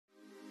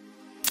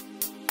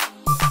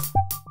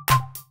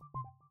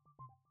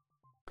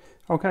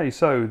Okay,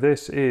 so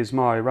this is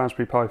my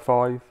Raspberry Pi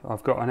 5.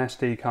 I've got an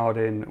SD card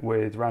in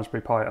with Raspberry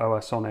Pi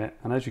OS on it,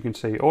 and as you can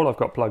see, all I've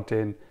got plugged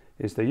in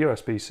is the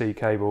USB-C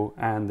cable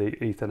and the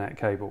Ethernet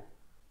cable.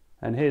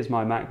 And here's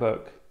my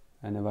MacBook,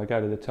 and if I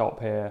go to the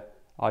top here,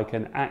 I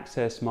can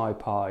access my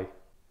Pi.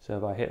 So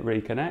if I hit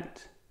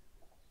reconnect,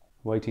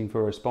 waiting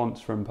for a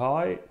response from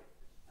Pi,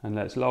 and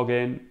let's log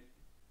in,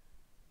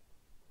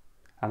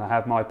 and I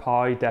have my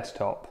Pi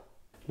desktop.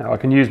 Now I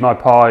can use my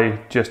Pi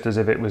just as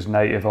if it was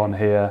native on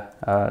here,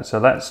 so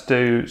let's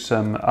do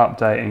some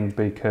updating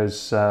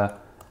because I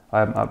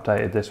haven't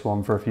updated this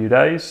one for a few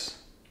days,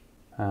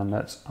 and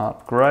let's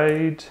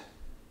upgrade.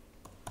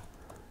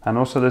 And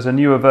also there's a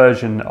newer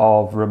version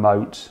of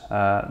remote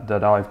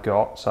that I've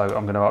got, so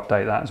I'm going to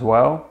update that as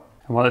well.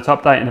 And while it's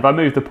updating, if I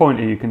move the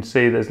pointer, you can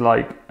see there's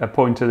like a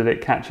pointer that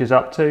it catches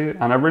up to,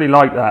 and I really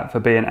like that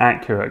for being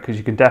accurate because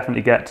you can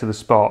definitely get to the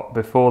spot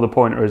before the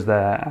pointer is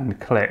there and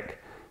click.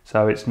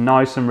 So it's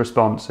nice and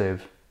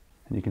responsive,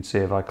 and you can see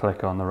if I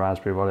click on the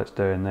Raspberry while it's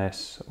doing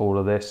this, all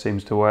of this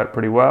seems to work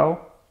pretty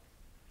well.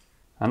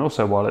 And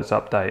also while it's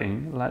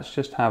updating, let's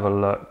just have a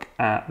look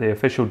at the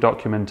official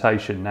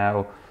documentation.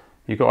 Now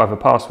you've got to have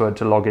a password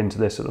to log into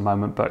this at the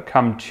moment, but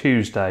come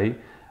Tuesday,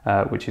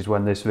 which is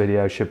when this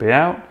video should be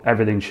out,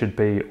 everything should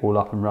be all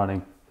up and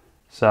running.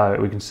 So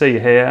we can see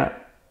here,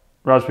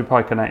 Raspberry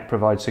Pi Connect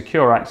provides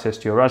secure access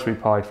to your Raspberry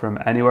Pi from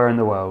anywhere in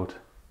the world.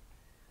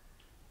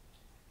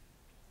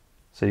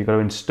 So you've got to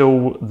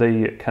install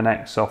the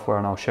Connect software,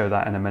 and I'll show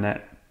that in a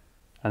minute.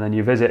 And then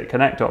you visit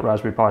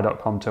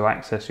connect.raspberrypi.com to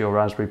access your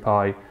Raspberry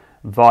Pi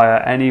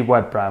via any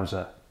web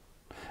browser.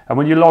 And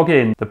when you log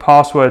in, the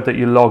password that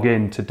you log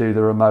in to do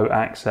the remote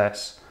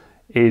access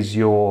is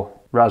your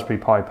Raspberry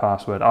Pi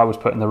password. I was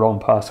putting the wrong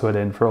password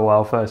in for a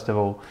while, first of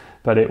all,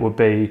 but it would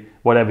be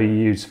whatever you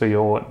use for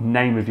your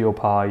name of your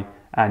Pi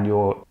and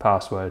your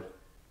password.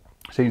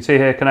 So you can see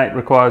here, Connect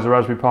requires a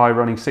Raspberry Pi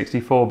running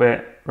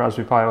 64-bit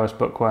Raspberry Pi OS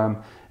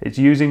bookworm. It's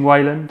using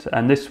Wayland,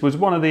 and this was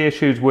one of the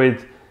issues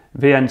with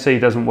VNC.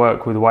 Doesn't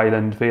work with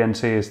Wayland.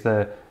 VNC is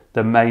the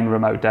main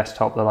remote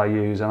desktop that I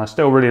use, and I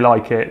still really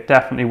like it.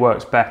 Definitely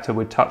works better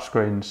with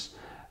touchscreens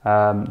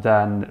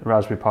than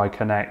Raspberry Pi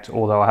Connect,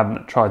 although I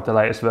haven't tried the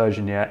latest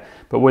version yet.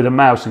 But with a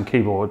mouse and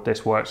keyboard,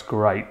 this works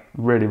great.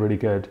 Really, really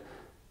good.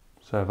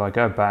 So if I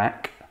go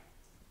back,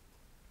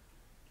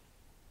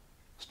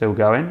 still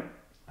going,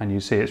 and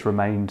you see it's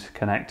remained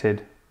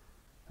connected.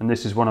 And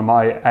this is one of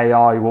my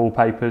AI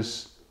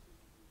wallpapers.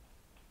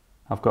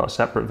 I've got a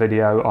separate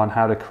video on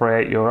how to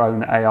create your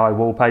own AI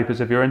wallpapers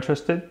if you're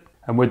interested.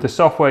 And with the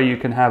software you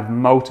can have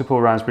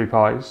multiple Raspberry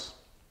Pis,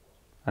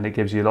 and it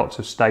gives you lots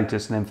of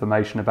status and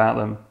information about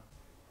them.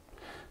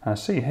 And I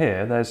see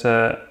here there's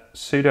a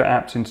Pseudo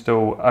Apps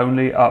install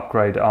only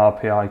upgrade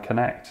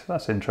rpi-connect.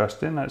 That's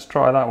interesting, let's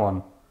try that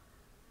one.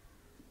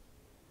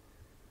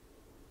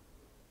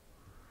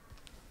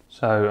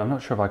 So I'm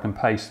not sure if I can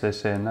paste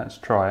this in, let's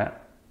try it.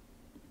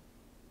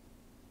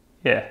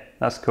 Yeah,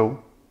 that's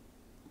cool.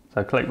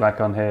 So click back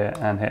on here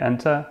and hit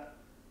enter.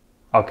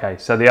 Okay,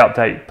 so the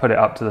update put it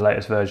up to the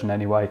latest version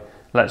anyway.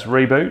 Let's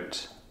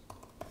reboot.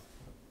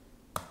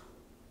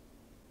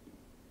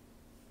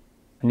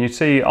 And you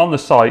see on the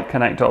site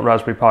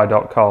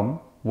connect.raspberrypi.com,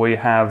 we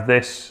have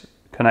this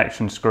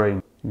connection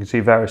screen. You can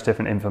see various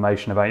different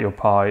information about your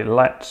Pi.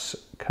 Let's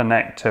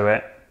connect to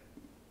it.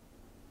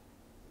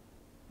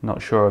 Not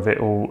sure if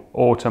it will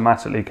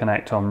automatically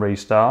connect on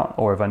restart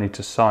or if I need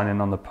to sign in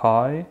on the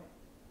Pi.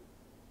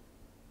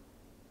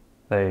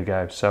 There you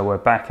go, so we're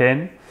back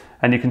in,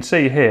 and you can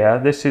see here,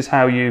 this is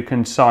how you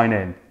can sign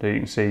in. You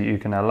can see you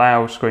can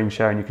allow screen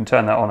sharing, you can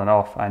turn that on and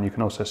off, and you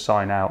can also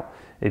sign out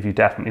if you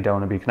definitely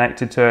don't want to be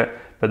connected to it,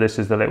 but this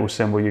is the little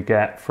symbol you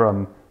get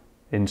from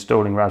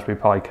installing Raspberry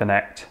Pi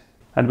Connect.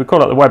 And we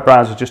call it the web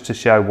browser just to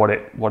show what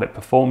it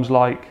performs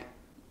like.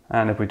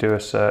 And if we do a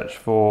search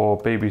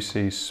for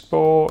BBC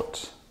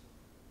Sport,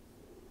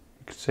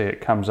 you can see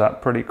it comes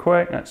up pretty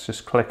quick. Let's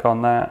just click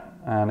on that,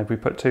 and if we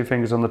put two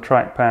fingers on the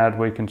trackpad,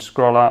 we can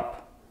scroll up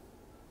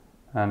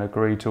and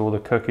agree to all the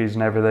cookies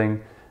and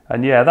everything.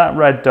 And yeah, that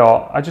red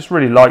dot, I just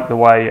really like the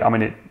way, I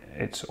mean,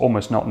 it's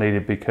almost not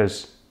needed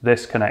because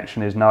this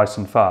connection is nice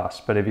and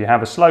fast. But if you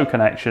have a slow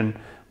connection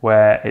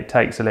where it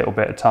takes a little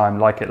bit of time,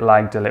 like it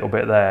lagged a little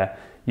bit there,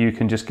 you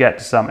can just get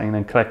to something and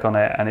then click on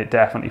it, and it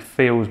definitely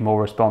feels more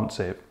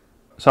responsive.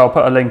 So I'll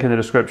put a link in the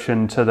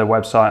description to the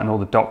website and all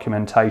the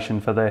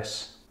documentation for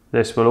this.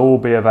 This will all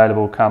be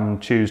available come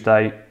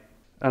Tuesday.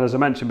 And as I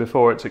mentioned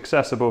before, it's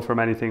accessible from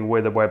anything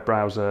with a web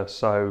browser,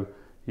 so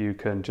you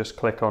can just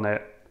click on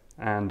it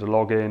and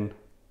log in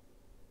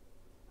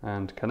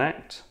and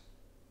connect.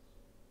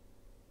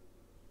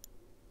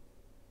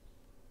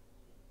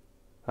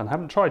 And I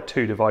haven't tried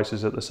two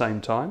devices at the same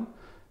time,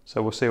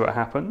 so we'll see what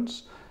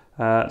happens.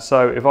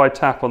 So if I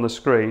tap on the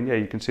screen, yeah,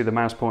 you can see the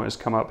mouse pointers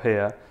come up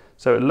here.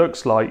 So it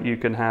looks like you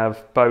can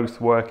have both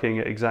working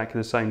at exactly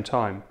the same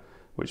time,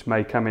 which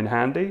may come in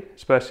handy,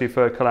 especially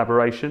for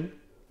collaboration.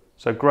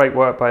 So great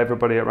work by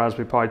everybody at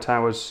Raspberry Pi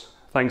Towers.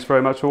 Thanks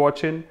very much for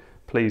watching.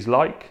 Please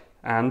like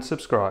and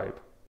subscribe.